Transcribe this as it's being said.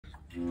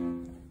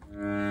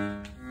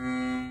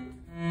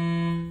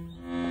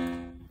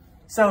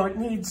So it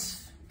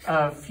needs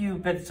a few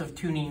bits of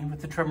tuning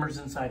with the trimmers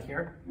inside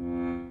here,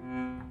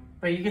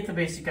 but you get the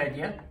basic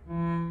idea.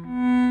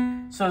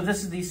 So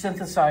this is the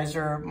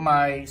synthesizer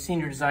my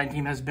senior design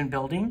team has been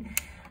building.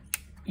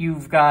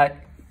 You've got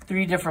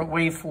 3 different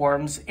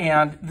waveforms,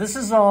 and this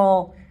is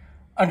all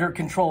under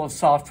control of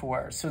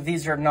software. So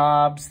these are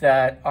knobs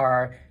that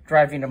are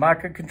driving a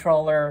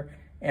microcontroller,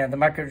 and the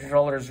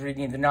microcontroller is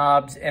reading the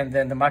knobs, and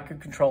then the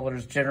microcontroller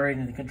is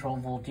generating the control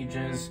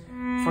voltages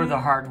for the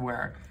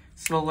hardware.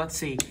 So let's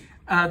see.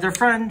 Their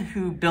friend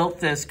who built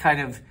this kind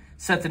of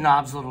set the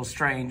knobs a little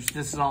strange.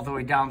 This is all the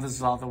way down, this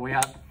is all the way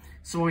up.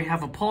 So we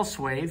have a pulse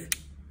wave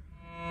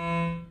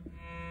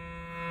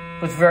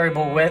with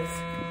variable width.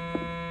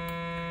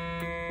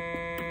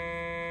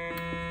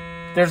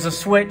 There's a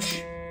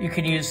switch you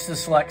can use to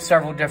select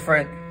several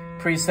different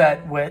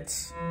preset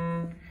widths.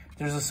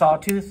 There's a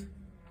sawtooth,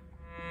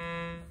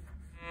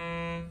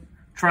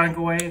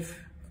 triangle wave,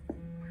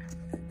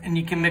 and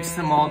you can mix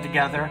them all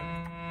together.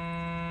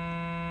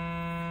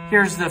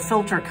 Here's the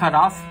filter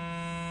cutoff,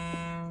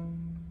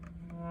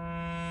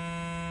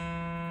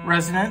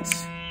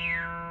 resonance,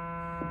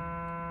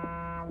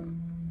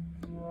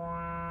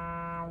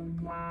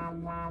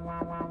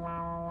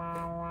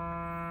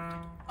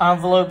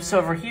 envelopes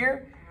over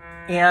here,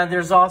 and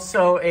there's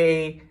also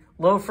a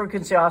low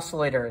frequency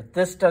oscillator.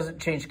 This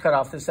doesn't change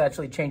cutoff, this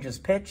actually changes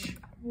pitch.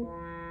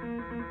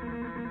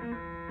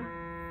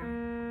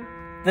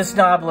 This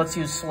knob lets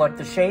you select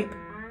the shape.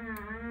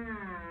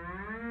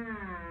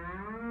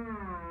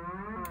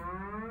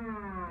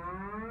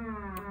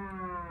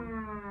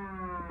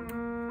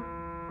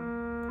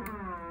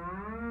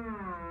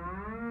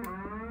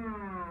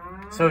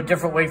 So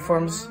different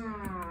waveforms.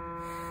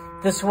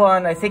 This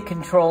one, I think,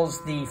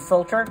 controls the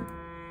filter.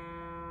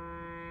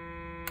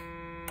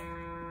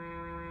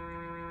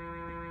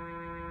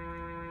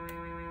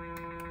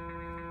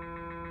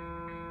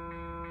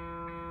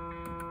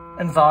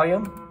 And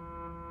volume.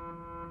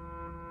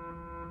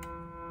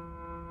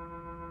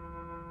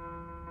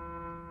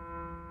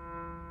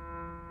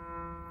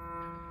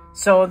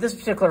 So this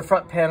particular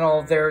front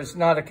panel, there's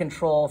not a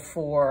control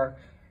for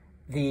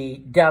the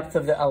depth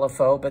of the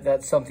LFO, but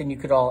that's something you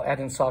could all add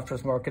in software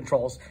with more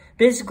controls.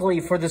 Basically,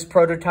 for this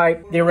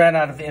prototype, they ran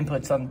out of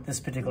inputs on this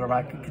particular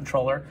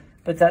microcontroller,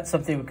 but that's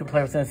something we could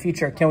play with in the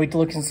future. Can we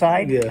look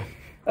inside? Yeah.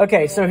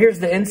 Okay, so here's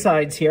the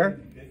insides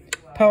here.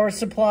 Power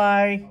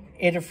supply,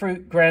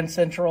 Adafruit Grand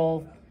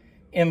Central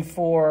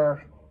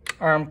M4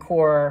 ARM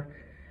core.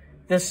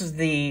 This is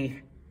the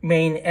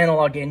main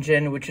analog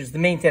engine, which is the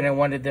main thing I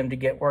wanted them to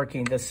get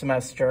working this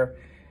semester.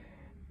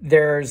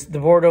 There's the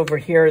board over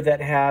here that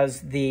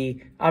has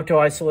the opto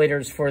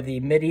isolators for the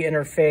MIDI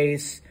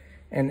interface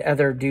and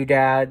other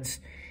doodads.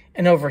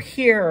 And over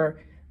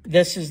here,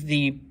 this is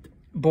the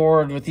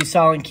board with the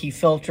silent key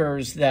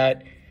filters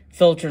that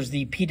filters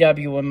the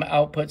PWM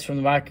outputs from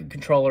the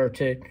microcontroller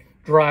to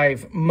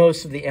drive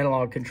most of the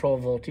analog control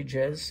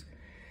voltages.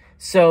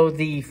 So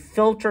the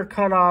filter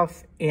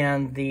cutoff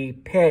and the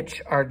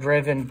pitch are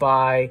driven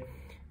by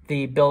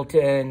the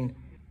built-in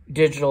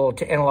digital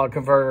to analog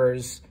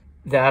converters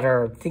that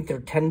are, I think they're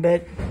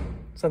 10-bit,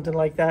 something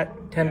like that,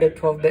 10-bit,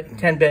 12-bit,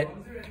 10-bit.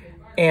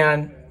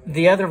 And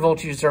the other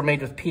voltages are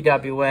made with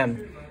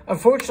PWM.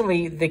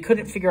 Unfortunately, they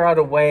couldn't figure out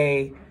a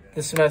way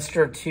this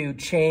semester to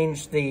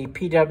change the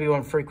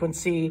PWM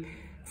frequency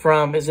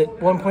from, is it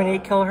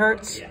 1.8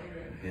 kilohertz?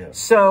 Yeah.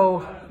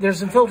 So there's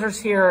some filters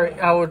here.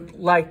 I would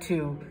like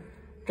to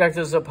direct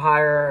those up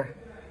higher.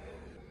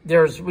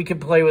 We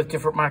could play with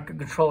different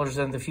microcontrollers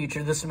in the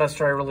future. This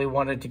semester, I really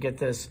wanted to get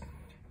this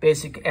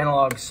basic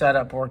analog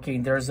setup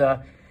working. There's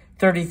a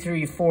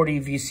 3340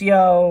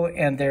 VCO,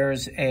 and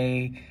there's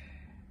a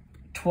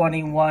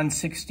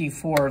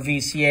 2164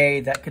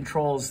 VCA that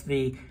controls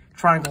the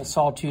triangle,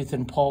 sawtooth,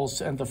 and pulse,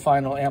 and the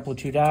final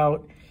amplitude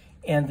out.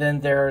 And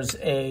then there's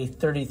a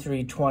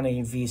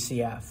 3320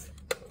 VCF.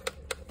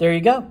 There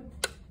you go.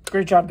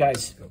 Great job,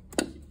 guys.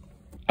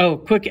 Oh,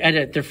 quick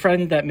edit. The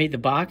friend that made the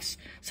box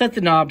set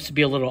the knobs to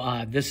be a little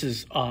odd. This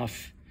is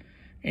off,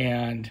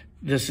 and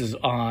this is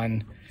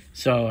on.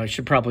 So I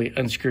should probably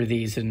unscrew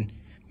these and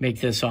make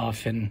this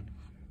off and,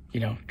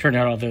 turn it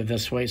all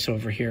this way so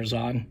over here is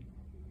on.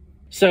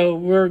 So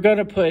we're going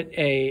to put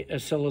a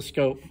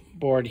oscilloscope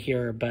board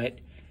here, but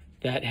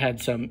that had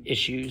some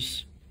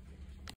issues.